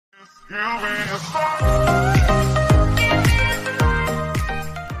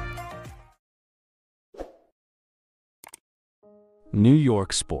New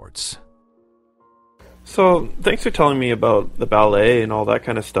York sports. So, thanks for telling me about the ballet and all that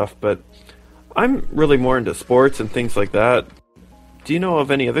kind of stuff, but I'm really more into sports and things like that. Do you know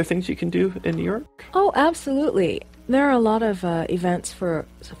of any other things you can do in New York? Oh, absolutely. There are a lot of events for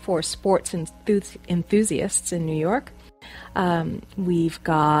sports enthusiasts in New York. We've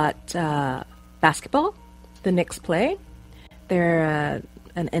got basketball. The Knicks play. They're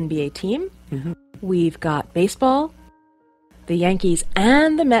an NBA team. Mm-hmm. We've got baseball. The Yankees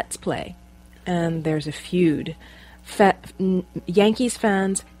and the Mets play. And there's a feud. Yankees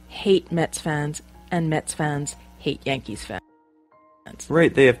fans hate Mets fans, and Mets fans hate Yankees fans.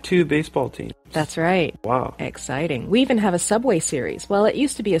 Right, they have two baseball teams. That's right. Wow. Exciting. We even have a Subway Series. Well, it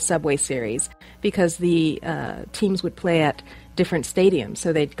used to be a Subway Series because the teams would play at different stadiums.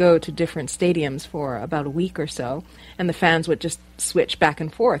 So they'd go to different stadiums for about a week or so, and the fans would just switch back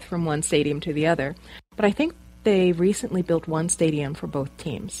and forth from one stadium to the other. But I think they recently built one stadium for both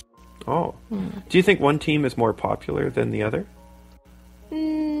teams. Oh. Do you think one team is more popular than the other?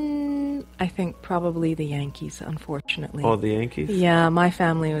 I think probably the Yankees, unfortunately. Oh, the Yankees? Yeah, my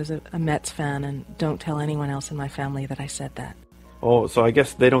family was a Mets fan, and don't tell anyone else in my family that I said that. Oh, so I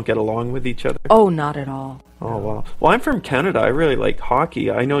guess they don't get along with each other? Oh, not at all. Oh, wow. Well, I'm from Canada. I really like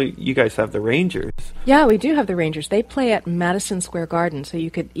hockey. I know you guys have the Rangers. Yeah, we do have the Rangers. They play at Madison Square Garden, so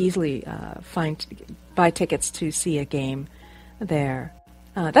you could easily buy tickets to see a game there.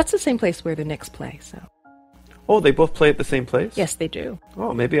 That's the same place where the Knicks play, so... Oh, they both play at the same place? Yes, they do.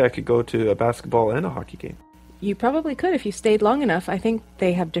 Oh, maybe I could go to a basketball and a hockey game. You probably could if you stayed long enough. I think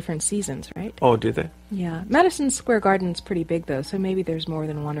they have different seasons, right? Oh, do they? Yeah. Madison Square Garden's pretty big, though, so maybe there's more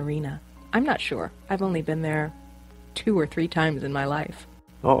than one arena. I'm not sure. I've only been there 2 or 3 times in my life.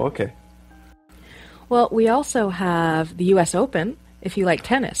 Oh, okay. Well, we also have the U.S. Open, if you like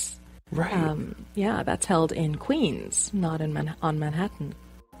tennis. Right. Yeah, that's held in Queens, not on Manhattan.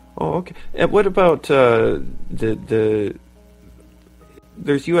 Oh, okay. And what about the...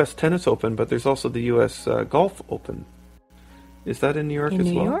 There's U.S. Tennis Open, but there's also the U.S. Golf Open. Is that in New York as well?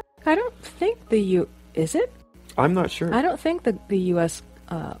 In New York? I don't think Is it? I'm not sure. I don't think the U.S.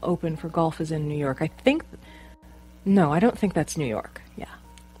 Open for golf is in New York. No, I don't think that's New York. Yeah.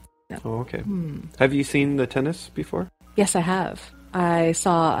 No. Oh, okay. Have you seen the tennis before? Yes, I have. I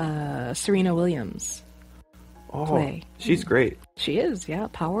saw Serena Williams play. She's great. She is, yeah.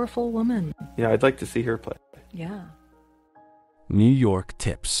 Powerful woman. Yeah, I'd like to see her play. Yeah. New York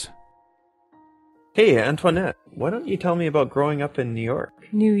tips. Hey, Antoinette, why don't you tell me about growing up in New York?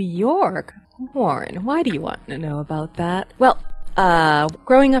 New York? Warren, why do you want to know about that? Well,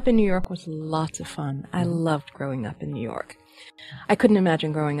 growing up in New York was lots of fun. I loved growing up in New York. I couldn't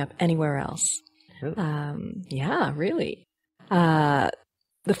imagine growing up anywhere else. Really? Yeah, really. The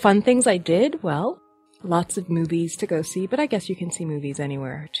fun things I did, well, lots of movies to go see, but I guess you can see movies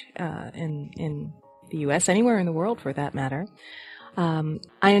anywhere in the U.S., anywhere in the world for that matter.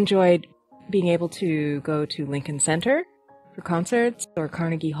 I enjoyed being able to go to Lincoln Center for concerts or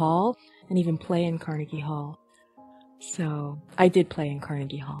Carnegie Hall and even play in Carnegie Hall. So I did play in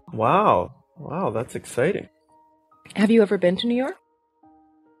Carnegie Hall. Wow, that's exciting. Have you ever been to New York?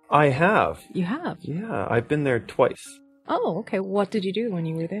 I have. You have? Yeah, I've been there twice. Oh, okay. What did you do when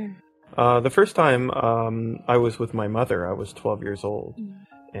you were there? The first time I was with my mother. I was 12 years old.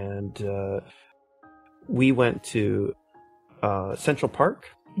 And we went to Central Park,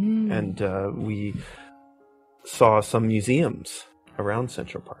 and we saw some museums around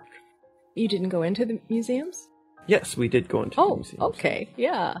Central Park. You didn't go into the museums? Yes, we did go into the museums. Oh, okay.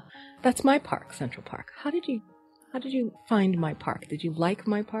 Yeah. That's my park, Central Park. How did you find my park? Did you like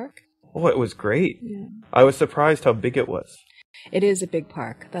my park? Oh, it was great. Yeah. I was surprised how big it was. It is a big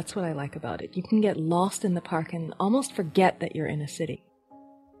park. That's what I like about it. You can get lost in the park and almost forget that you're in a city.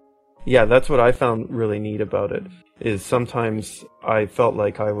 Yeah, that's what I found really neat about it, is sometimes I felt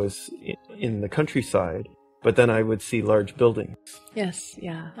like I was in the countryside, but then I would see large buildings. Yes,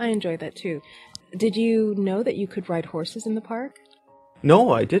 yeah. I enjoy that too. Did you know that you could ride horses in the park?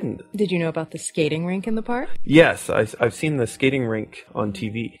 No, I didn't. Did you know about the skating rink in the park? Yes, I've seen the skating rink on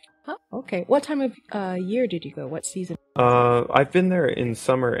TV. Oh, okay. What time of year did you go? What season? I've been there in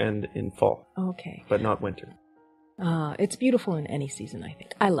summer and in fall. Okay. But not winter. It's beautiful in any season, I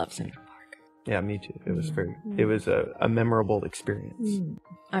think. I love Central Park. Yeah, me too. It was it was a memorable experience.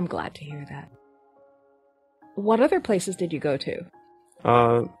 I'm glad to hear that. What other places did you go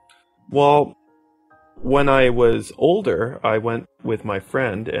to? Well, when I was older, I went with my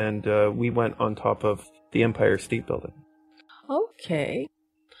friend, and we went on top of the Empire State Building. Okay.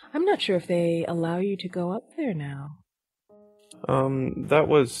 I'm not sure if they allow you to go up there now. That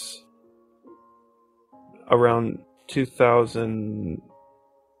was around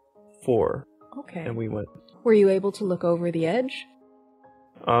 2004, Okay. and we went. Were you able to look over the edge?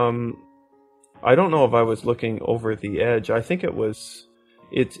 I don't know if I was looking over the edge. I think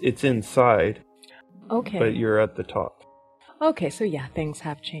it's inside, Okay. but you're at the top. Okay, so yeah, things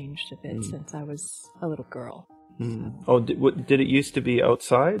have changed a bit since I was a little girl. Oh, did it used to be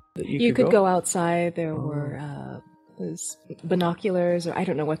outside that You could go outside. There were those binoculars, or I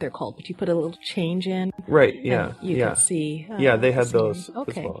don't know what they're called, but you put a little change in. Right, yeah. And you could see. Yeah, they had the scenery. those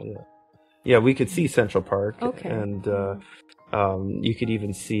Okay. as well, yeah. Yeah, we could see Central Park. Okay. And you could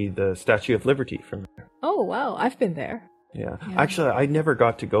even see the Statue of Liberty from there. Oh, wow. I've been there. Yeah. Yeah. Actually, I never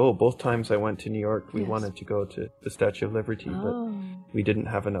got to go. Both times I went to New York, we Yes. wanted to go to the Statue of Liberty, but we didn't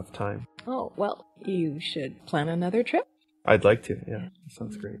have enough time. Oh, well, you should plan another trip. I'd like to, yeah. That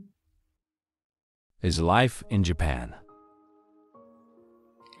sounds great. Is life in Japan?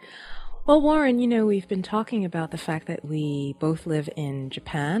 Well, Warren, we've been talking about the fact that we both live in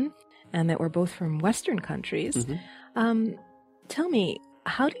Japan and that we're both from Western countries. Tell me,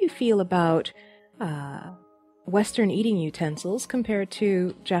 how do you feel about Western eating utensils compared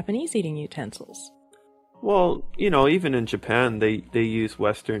to Japanese eating utensils? Well, even in Japan, they use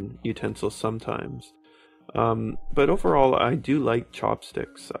Western utensils sometimes. But overall, I do like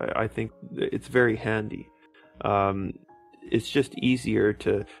chopsticks. I think it's very handy. It's just easier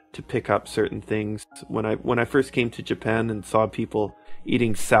to pick up certain things. When I first came to Japan and saw people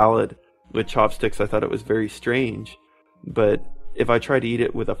eating salad with chopsticks, I thought it was very strange. But if I try to eat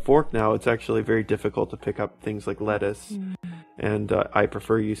it with a fork now, it's actually very difficult to pick up things like lettuce. And I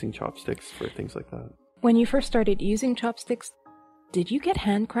prefer using chopsticks for things like that. When you first started using chopsticks, did you get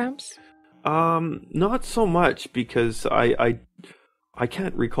hand cramps? Not so much, because I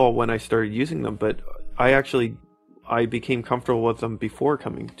can't recall when I started using them, but I became comfortable with them before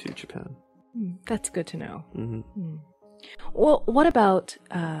coming to Japan. That's good to know. Well, what about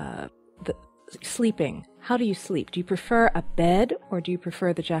the sleeping? How do you sleep? Do you prefer a bed or do you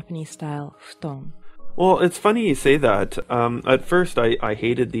prefer the Japanese style futon? Well, it's funny you say that. At first, I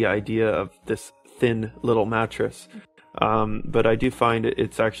hated the idea of this thin little mattress. But I do find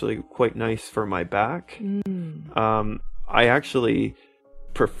it's actually quite nice for my back. I actually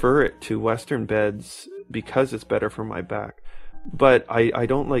prefer it to Western beds because it's better for my back. But I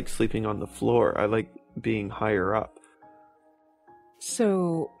don't like sleeping on the floor. I like being higher up.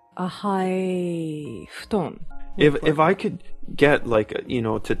 So a high futon. If I could get like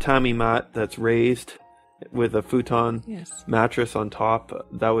tatami mat that's raised with a futon mattress on top,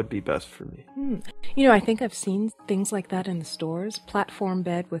 that would be best for me. I think I've seen things like that in the stores. Platform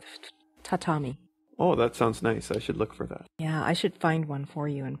bed with tatami. Oh, that sounds nice. I should look for that. Yeah, I should find one for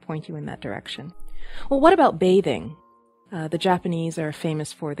you and point you in that direction. Well, what about bathing? The Japanese are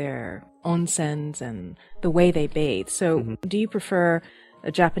famous for their onsens and the way they bathe. So do you prefer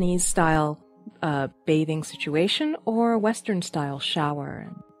a Japanese style bathing situation or a Western style shower?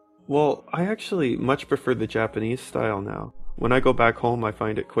 Well, I actually much prefer the Japanese style now. When I go back home, I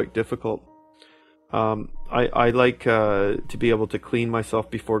find it quite difficult. I like to be able to clean myself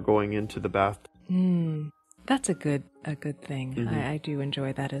before going into the bath. That's a good thing. I do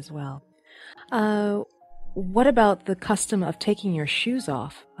enjoy that as well. What about the custom of taking your shoes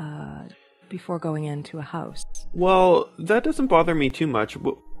off before going into a house? Well, that doesn't bother me too much.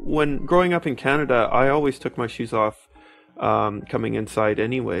 When growing up in Canada, I always took my shoes off coming inside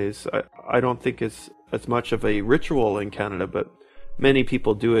anyways. I don't think it's as much of a ritual in Canada, but many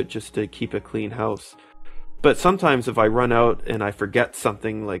people do it just to keep a clean house. But sometimes if I run out and I forget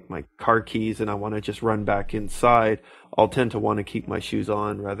something like my car keys and I want to just run back inside, I'll tend to want to keep my shoes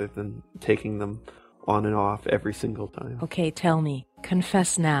on rather than taking them on and off every single time. Okay, tell me.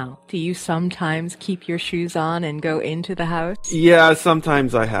 Confess now. Do you sometimes keep your shoes on and go into the house? Yeah,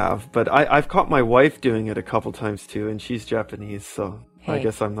 sometimes I have. But I've caught my wife doing it a couple times too, and she's Japanese, so I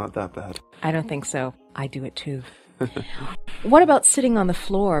guess I'm not that bad. I don't think so. I do it too. What about sitting on the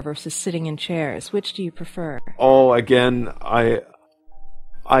floor versus sitting in chairs? Which do you prefer? Oh, again, I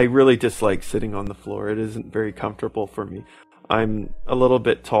really dislike sitting on the floor. It isn't very comfortable for me. I'm a little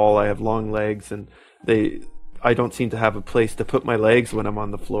bit tall. I have long legs, and I don't seem to have a place to put my legs when I'm on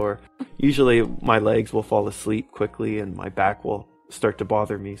the floor. Usually my legs will fall asleep quickly and my back will start to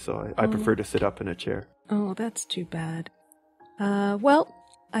bother me, so I prefer to sit up in a chair. Oh, that's too bad. Well,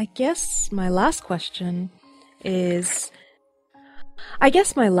 I guess my last question refers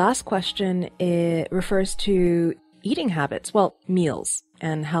to eating habits. Well, meals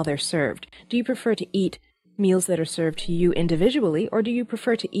and how they're served. Do you prefer to eat meals that are served to you individually, or do you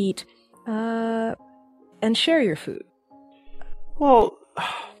prefer to eat and share your food? Well,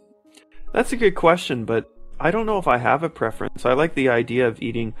 that's a good question, but I don't know if I have a preference. I like the idea of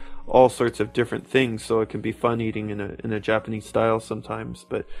eating all sorts of different things, so it can be fun eating in a Japanese style sometimes.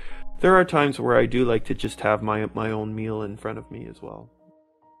 But there are times where I do like to just have my own meal in front of me as well.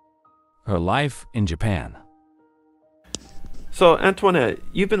 Her life in Japan. So, Antoinette,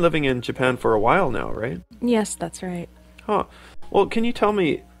 you've been living in Japan for a while now, right? Yes, that's right. Huh. Well, can you tell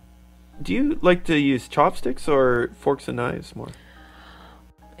me, do you like to use chopsticks or forks and knives more?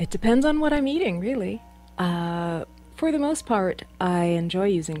 It depends on what I'm eating, really. For the most part, I enjoy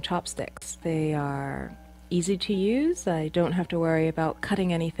using chopsticks. They are easy to use. I don't have to worry about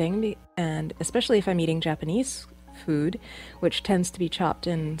cutting anything, and especially if I'm eating Japanese food, which tends to be chopped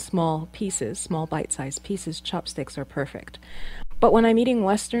in small pieces, small bite-sized pieces, chopsticks are perfect. But when I'm eating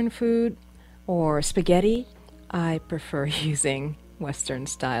Western food or spaghetti, I prefer using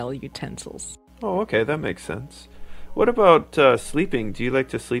Western-style utensils. Oh, okay, that makes sense. What about sleeping? Do you like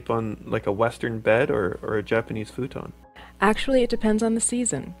to sleep on like a Western bed or a Japanese futon? Actually, it depends on the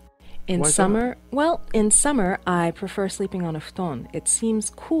season. In Why is that? summer, well, in summer, I prefer sleeping on a futon. It seems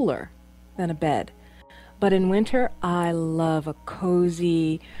cooler than a bed. But in winter, I love a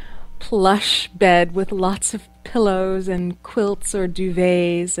cozy, plush bed with lots of pillows and quilts or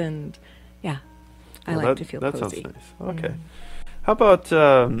duvets, and yeah, I like to feel that cozy. sounds nice. Okay. How about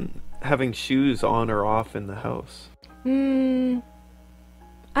having shoes on or off in the house? I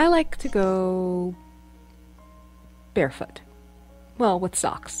like to go barefoot. Well, with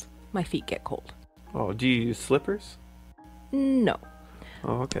socks. My feet get cold. Oh, do you use slippers? No.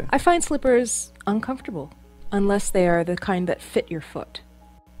 Oh, okay. I find slippers uncomfortable unless they are the kind that fit your foot.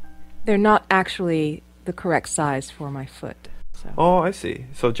 They're not actually the correct size for my foot. So. Oh, I see.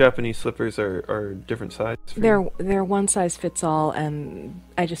 So Japanese slippers are different sizes for you? They're one size fits all, and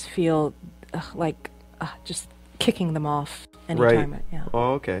I just feel like just kicking them off anytime. Right. Yeah.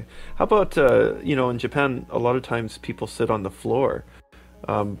 Oh, okay. How about, in Japan, a lot of times people sit on the floor,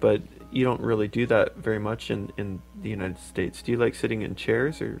 but you don't really do that very much in the United States. Do you like sitting in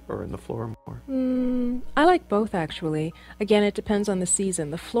chairs or in the floor more? I like both, actually. Again, it depends on the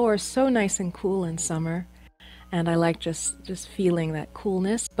season. The floor is so nice and cool in summer, and I like just feeling that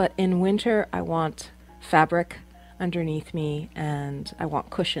coolness. But in winter, I want fabric underneath me, and I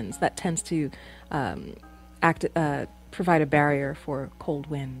want cushions. That tends to provide a barrier for cold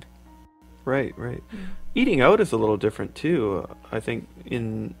wind. Right. Eating out is a little different too. I think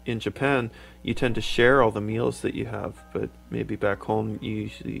in Japan you tend to share all the meals that you have, but maybe back home you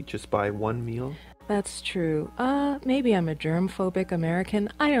usually just buy one meal. That's true. Maybe I'm a germ-phobic American.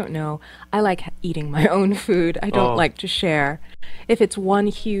 I don't know. I like eating my own food. I don't like to share. If it's one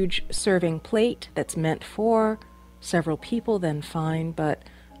huge serving plate that's meant for several people, then fine, but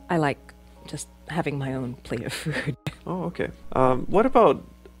I like just having my own plate of food. Oh, okay. What about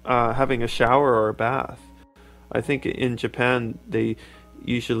having a shower or a bath? I think in Japan they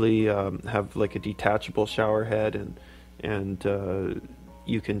usually have like a detachable shower head, and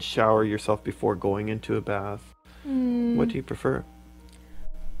you can shower yourself before going into a bath. What do you prefer?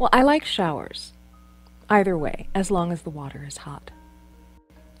 Well, I like showers. Either way, as long as the water is hot.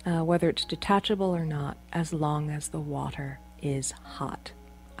 Whether it's detachable or not, as long as the water is hot,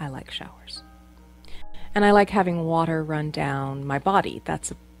 I like showers. And I like having water run down my body.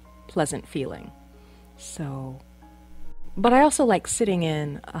 That's a pleasant feeling. So, but I also like sitting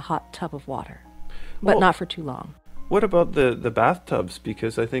in a hot tub of water, but not for too long. What about the bathtubs?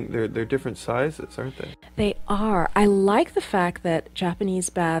 Because I think they're different sizes, aren't they? They are. I like the fact that Japanese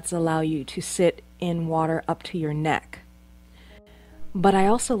baths allow you to sit in water up to your neck. But I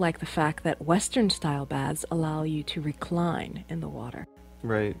also like the fact that Western-style baths allow you to recline in the water.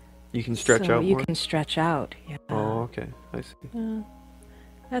 Right. You can stretch so out you more? can stretch out. Yeah. Oh, okay. I see.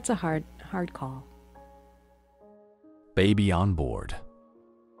 That's a hard call. Baby on board.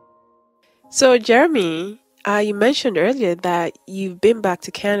 So, Jeremy, you mentioned earlier that you've been back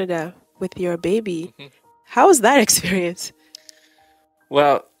to Canada with your baby. How was that experience?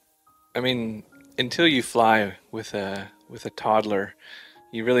 Well, I mean, until you fly with a toddler,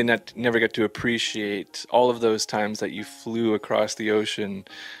 you really never get to appreciate all of those times that you flew across the ocean,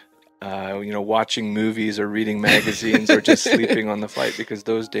 watching movies or reading magazines or just sleeping on the flight, because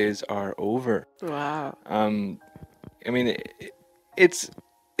those days are over. Wow. I mean, it's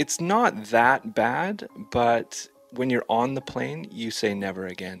not that bad, but when you're on the plane, you say never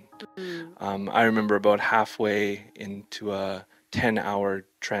again. I remember about halfway into a 10-hour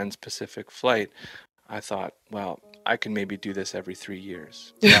trans-Pacific flight, I thought, well, I can maybe do this every 3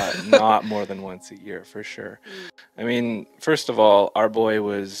 years, but not more than once a year for sure. I mean, first of all, our boy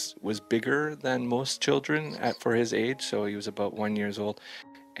was bigger than most children for his age, so he was about 1 year old.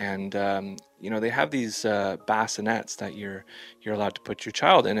 And they have these bassinets that you're allowed to put your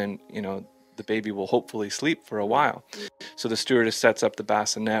child in, and the baby will hopefully sleep for a while. So the stewardess sets up the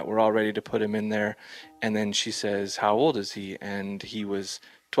bassinet. We're all ready to put him in there, and then she says, "How old is he?" And he was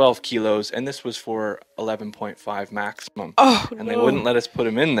 12 kilos, and this was for 11.5 maximum. Oh, and they wouldn't let us put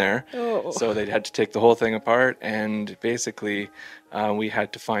him in there, Oh. so they had to take the whole thing apart, and basically we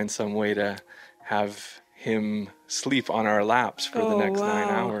had to find some way to have him sleep on our laps for the next 9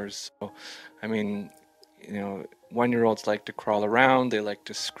 hours. So, I mean, 1-year-olds like to crawl around, they like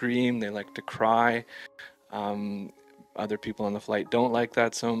to scream, they like to cry. Other people on the flight don't like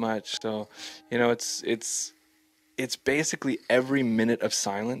that so much. So, it's basically every minute of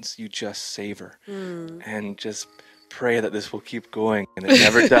silence you just savor and just pray that this will keep going, and it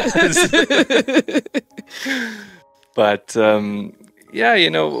never does. But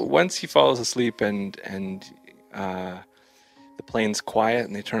once he falls asleep and the plane's quiet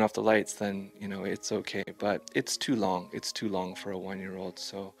and they turn off the lights, then it's okay. But it's too long. It's too long for a 1-year-old.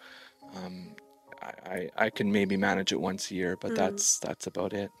 So I can maybe manage it once a year, but that's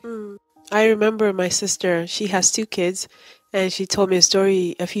about it. I remember my sister, she has 2 kids, and she told me a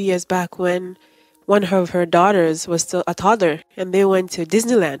story a few years back when one of her daughters was still a toddler, and they went to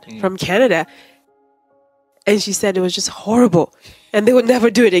Disneyland from Canada. And she said it was just horrible, and they would never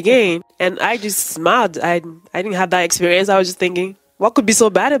do it again. And I just smiled. I didn't have that experience. I was just thinking, what could be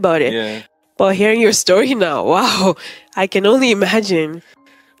so bad about it? Yeah. But hearing your story now, wow, I can only imagine.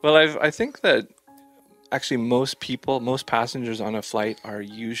 Well, I think that actually most passengers on a flight are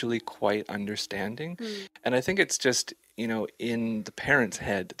usually quite understanding. And I think it's just, in the parent's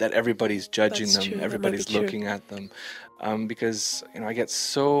head that everybody's judging That's them, true. That might everybody's be true. looking at them. Because, I get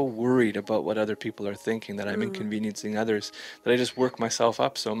so worried about what other people are thinking, that I'm inconveniencing others, that I just work myself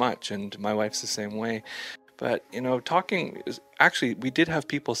up so much. And my wife's the same way. But, actually, we did have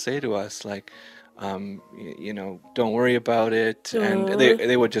people say to us, like, don't worry about it. And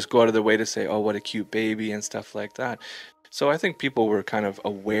they would just go out of their way to say, oh, what a cute baby and stuff like that. So I think people were kind of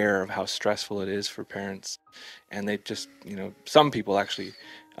aware of how stressful it is for parents. And they just, some people actually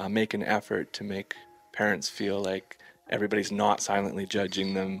make an effort to make parents feel like everybody's not silently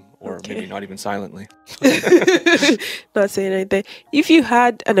judging them, or maybe not even silently. Not saying anything. If you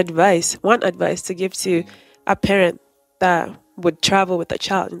had one advice to give to a parent that would travel with a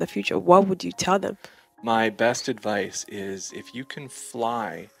child in the future, what would you tell them? My best advice is, if you can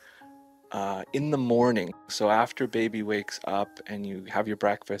fly in the morning, so after baby wakes up and you have your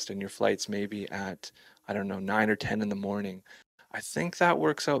breakfast and your flight's maybe at, 9 or 10 in the morning, I think that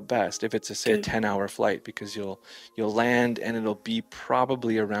works out best if it's a 10-hour flight, because you'll land and it'll be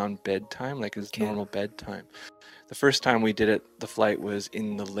probably around bedtime, like it's normal bedtime. The first time we did it, the flight was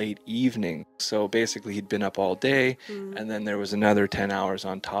in the late evening. So basically he'd been up all day, and then there was another 10 hours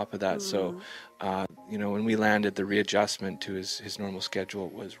on top of that. So, when we landed, the readjustment to his normal schedule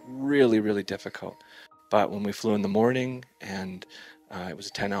was really, really difficult. But when we flew in the morning and it was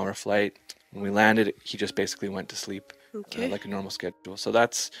a 10-hour flight, when we landed, he just basically went to sleep like a normal schedule. So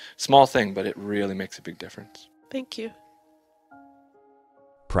that's a small thing, but it really makes a big difference. Thank you.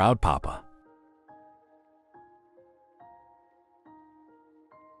 Proud Papa.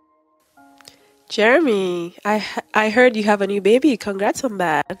 Jeremy, I heard you have a new baby. Congrats on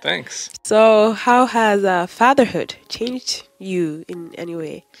that. Thanks. So how has fatherhood changed you in any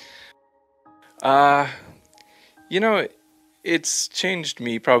way? It's changed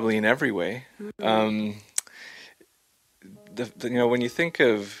me probably in every way. When you think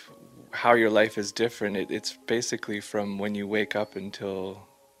of how your life is different, it's basically from when you wake up until,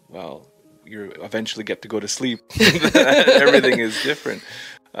 you eventually get to go to sleep. Everything is different.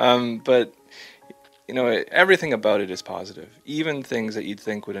 But everything about it is positive. Even things that you'd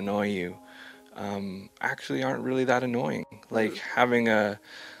think would annoy you actually aren't really that annoying. Like having a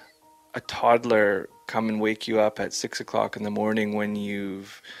toddler come and wake you up at 6 o'clock in the morning when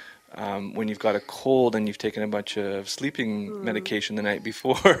you've got a cold and you've taken a bunch of sleeping medication the night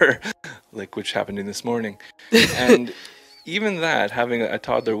before, like which happened in this morning. And even that, having a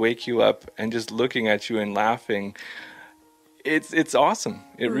toddler wake you up and just looking at you and laughing, it's awesome.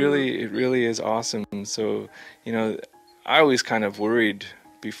 It really is awesome. So, I always kind of worried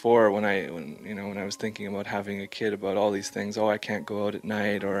before when I was thinking about having a kid, about all these things. Oh, I can't go out at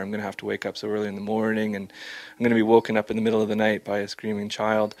night, or I'm going to have to wake up so early in the morning, and I'm going to be woken up in the middle of the night by a screaming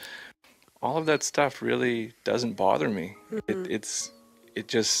child. All of that stuff really doesn't bother me. It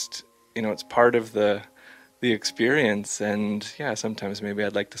just, it's part of the the experience. And yeah, sometimes maybe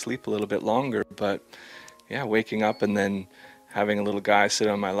I'd like to sleep a little bit longer, but yeah, waking up and then having a little guy sit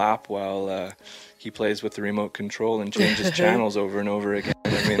on my lap while he plays with the remote control and changes channels over and over again.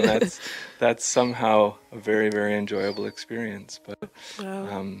 I mean, that's somehow a very, very enjoyable experience. But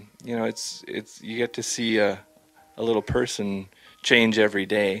you know, it's you get to see a little person change every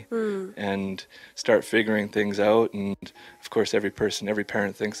day and start figuring things out. And of course, every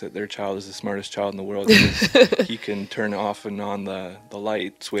parent thinks that their child is the smartest child in the world because he can turn off and on the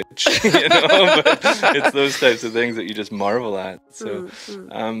light switch, you know. But it's those types of things that you just marvel at. So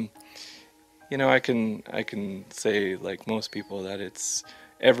you know, I can say, like most people, that it's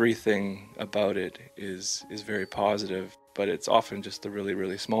everything about it is very positive, but it's often just the really,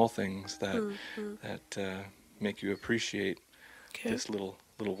 really small things that make you appreciate this little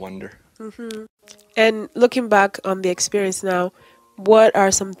wonder. And looking back on the experience now, what are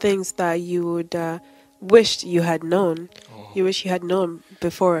some things that you would wish you had known? You wish you had known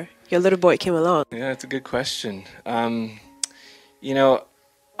before your little boy came along? Yeah, it's a good question. You know,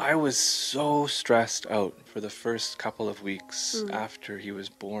 I was so stressed out for the first couple of weeks after he was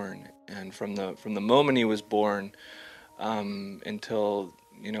born, and from the moment he was born until,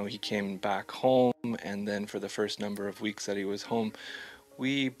 you know, he came back home, and then for the first number of weeks that he was home,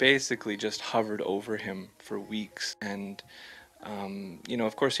 we basically just hovered over him for weeks. And you know,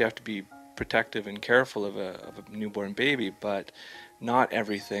 of course, you have to be protective and careful of a newborn baby, but not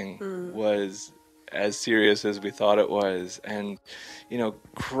everything was as serious as we thought it was. And you know,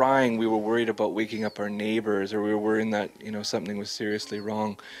 crying, we were worried about waking up our neighbors, or we were worrying that, you know, something was seriously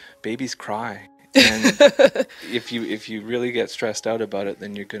wrong. Babies cry, and if you really get stressed out about it,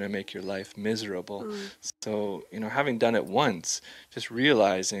 then you're going to make your life miserable. So, you know, having done it once, just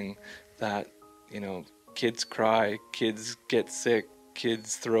realizing that, you know, kids cry, kids get sick,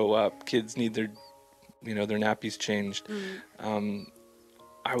 kids throw up, kids need their, you know, their nappies changed.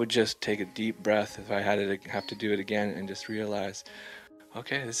 I would just take a deep breath if I have to do it again, and just realize,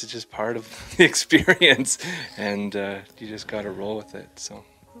 okay, this is just part of the experience, and you just got to roll with it. So,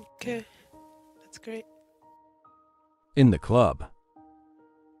 okay, that's great. In the club.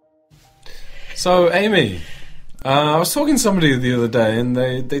 So, Amy, I was talking to somebody the other day, and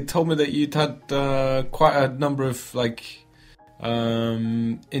they told me that you'd had quite a number of like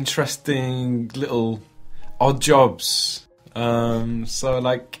interesting little odd jobs. So,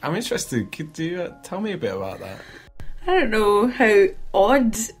 like, I'm interested. Could you tell me a bit about that? I don't know how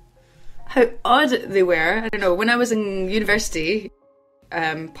odd they were. I don't know. When I was in university,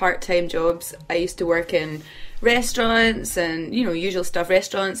 part-time jobs, I used to work in restaurants and, you know, usual stuff,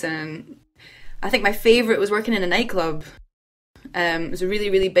 restaurants, and I think my favourite was working in a nightclub. It was a really,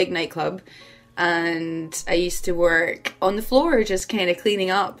 really big nightclub, and I used to work on the floor, just kind of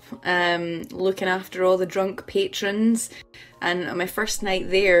cleaning up, looking after all the drunk patrons. And on my first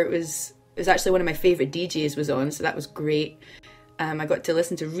night there, it was actually one of my favourite DJs was on, so that was great. I got to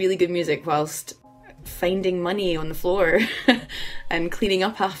listen to really good music whilst finding money on the floor and cleaning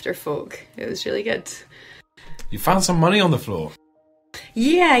up after folk. It was really good. You found some money on the floor?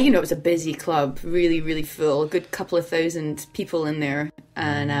 Yeah, you know, it was a busy club, really, really full, a good couple of thousand people in there.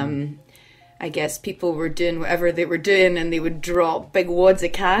 And I guess people were doing whatever they were doing, and they would drop big wads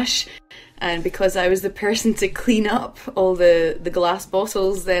of cash. And because I was the person to clean up all the glass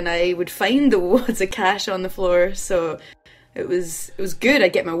bottles, then I would find the wads of cash on the floor. So it was good.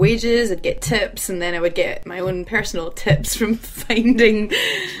 I'd get my wages, I'd get tips, and then I would get my own personal tips from finding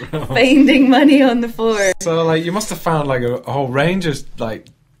money on the floor. So, like, you must have found like a whole range of, like,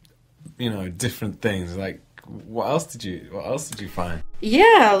 you know, different things. Like, what else did you find?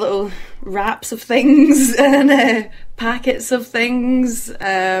 Yeah, little wraps of things and packets of things.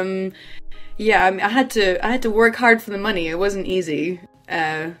 Yeah, I mean, I had to work hard for the money. It wasn't easy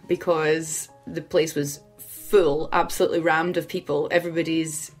because the place was full, absolutely rammed of people.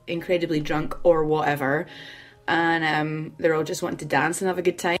 Everybody's incredibly drunk or whatever, and they're all just wanting to dance and have a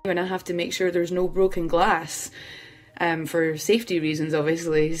good time. And I have to make sure there's no broken glass. For safety reasons,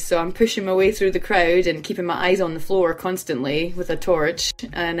 obviously. So I'm pushing my way through the crowd and keeping my eyes on the floor constantly with a torch.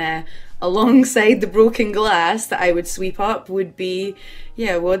 And alongside the broken glass that I would sweep up would be,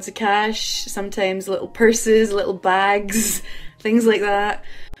 yeah, wads of cash, sometimes little purses, little bags, things like that.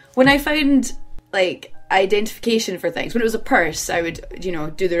 When I found, like, identification for things, when it was a purse, I would, you know,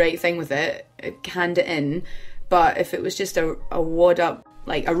 do the right thing with it, hand it in. But if it was just a wad up,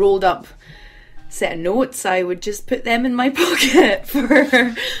 like a rolled up set of notes, I would just put them in my pocket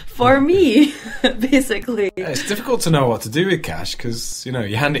for me, basically. Yeah, it's difficult to know what to do with cash because, you know,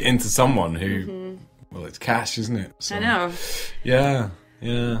 you hand it in to someone who, well, it's cash, isn't it? So, I know. Yeah.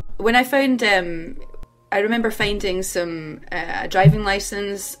 When I found I remember finding some driving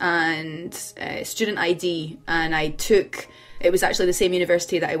license and student ID, and it was actually the same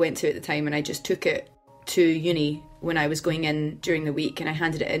university that I went to at the time, and I just took it to uni when I was going in during the week, and I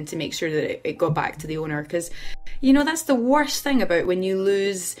handed it in to make sure that it got back to the owner, because that's the worst thing about when you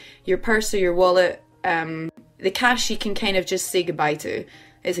lose your purse or your wallet. The cash you can kind of just say goodbye to.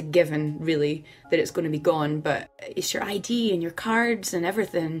 It's a given, really, that it's going to be gone, but it's your ID and your cards and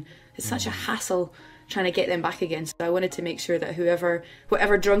everything. It's such a hassle trying to get them back again. So I wanted to make sure that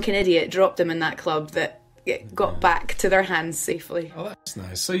whatever drunken idiot dropped them in that club, that it got back to their hands safely. Oh, that's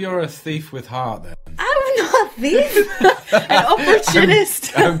nice. So you're a thief with heart then? I'm not a thief. An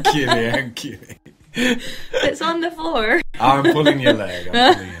opportunist. I'm kidding. It's on the floor. I'm pulling your leg.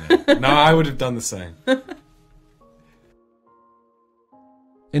 No, I would have done the same.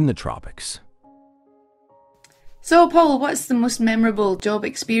 In the tropics. So, Paul, what's the most memorable job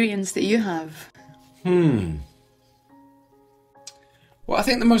experience that you have? Well, I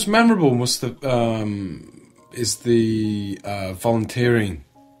think the most memorable is the volunteering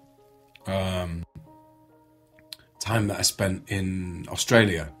time that I spent in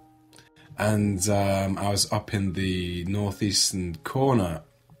Australia. And I was up in the northeastern corner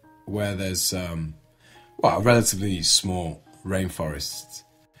where there's a relatively small rainforest.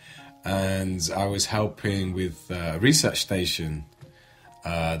 And I was helping with a research station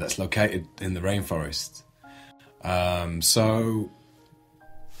that's located in the rainforest. So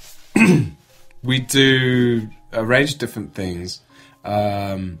we do a range of different things,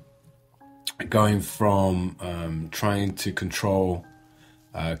 going from trying to control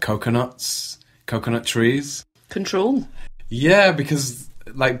coconut trees. Control? Yeah, because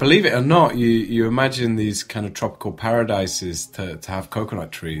believe it or not, you imagine these kind of tropical paradises to have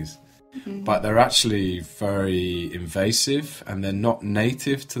coconut trees. Mm-hmm. But they're actually very invasive, and they're not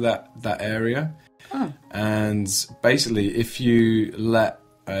native to that area. Oh. And basically, if you let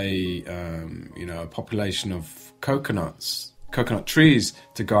a population of coconut trees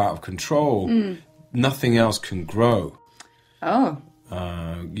to go out of control, nothing else can grow. Oh.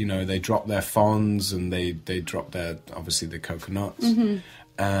 They drop their fronds, and they drop the coconuts,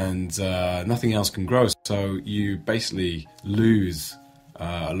 and nothing else can grow. So you basically lose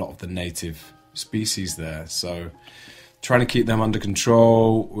a lot of the native species there. So trying to keep them under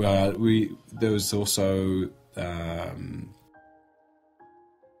control. There was also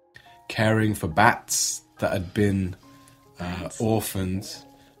caring for bats that had been orphaned.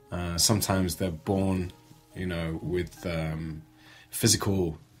 Sometimes they're born, with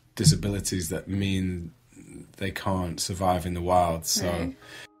physical disabilities that mean they can't survive in the wild. So right.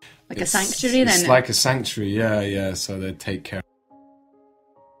 Like a sanctuary then? It's like a sanctuary, yeah. So they take care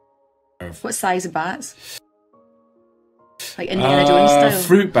of... What size of bats? Like Indiana Jones style?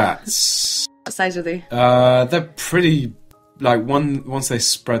 Fruit bats. What size are they? They're pretty... once they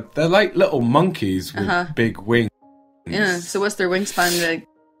spread... They're like little monkeys with big wings. Yeah, so what's their wingspan like?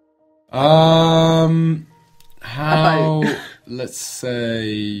 Let's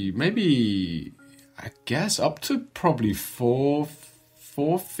say maybe, I guess, up to probably 4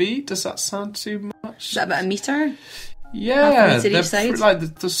 feet. Does that sound too much? Is that about a meter? Yeah, they're each side?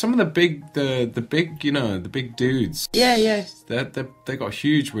 Some of the big the big dudes. Yeah. They got a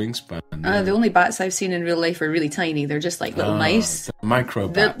huge wingspan. The only bats I've seen in real life are really tiny. They're just like little mice. Micro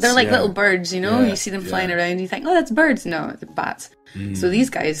bats. They're like little birds, You see them flying around. You think, oh, that's birds. No, they're bats. So these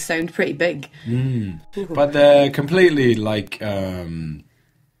guys sound pretty big. But they're completely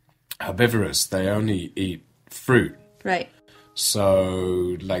herbivorous. They only eat fruit. Right.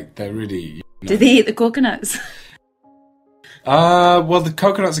 So they're really. Do they eat the coconuts? Well, the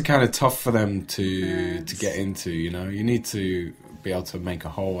coconuts are kind of tough for them to get into. You need to be able to make a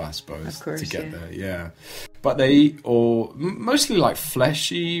hole, I suppose, of course, to get there. Yeah, but they eat mostly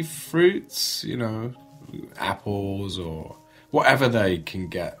fleshy fruits. Apples or whatever they can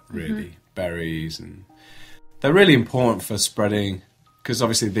get. Really, berries, and they're really important for spreading. Because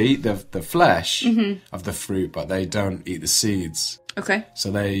obviously they eat the flesh of the fruit, but they don't eat the seeds. Okay. So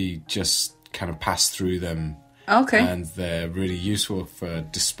they just kind of pass through them. Okay. And they're really useful for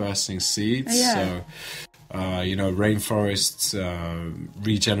dispersing seeds. Yeah. So, rainforests,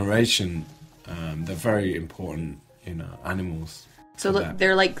 regeneration, they're very important, animals. So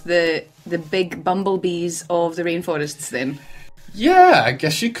they're like the big bumblebees of the rainforests then? Yeah, I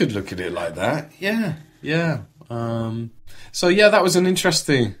guess you could look at it like that. Yeah. So yeah, that was an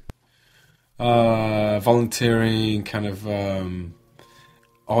interesting volunteering kind of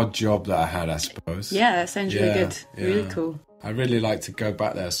odd job that I had, I suppose. Yeah, that sounds really good. Yeah. Really cool. I'd really like to go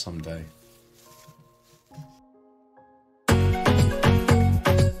back there someday.